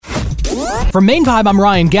From Maine Vibe, I'm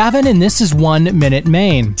Ryan Gavin, and this is 1 Minute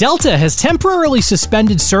Maine. Delta has temporarily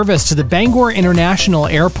suspended service to the Bangor International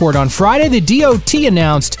Airport on Friday. The DOT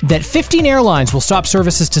announced that 15 airlines will stop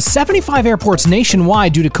services to 75 airports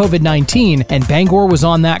nationwide due to COVID-19, and Bangor was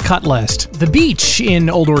on that cut list. The beach in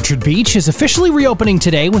Old Orchard Beach is officially reopening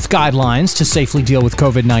today with guidelines to safely deal with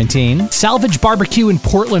COVID-19. Salvage Barbecue in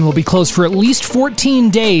Portland will be closed for at least 14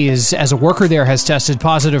 days as a worker there has tested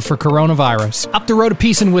positive for coronavirus. Up the road a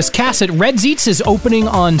piece in Wiscasset, Red's Eats is opening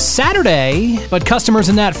on Saturday, but customers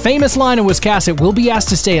in that famous line in Wiscasset will be asked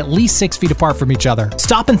to stay at least 6 feet apart from each other.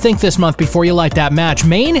 Stop and think this month before you light that match.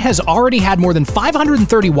 Maine has already had more than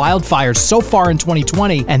 530 wildfires so far in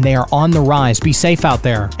 2020, and they are on the rise. Be safe out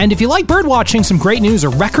there. And if you like bird watching, some great news. A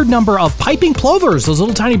record number of piping plovers, those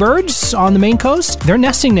little tiny birds on the Maine coast, they're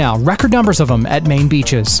nesting now. Record numbers of them at Maine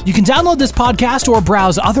beaches. You can download this podcast or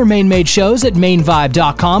browse other Maine-made shows at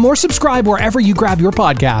mainvibe.com or subscribe wherever you grab your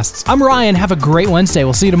podcasts. I'm Ryan. Have a great Wednesday.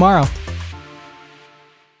 We'll see you tomorrow.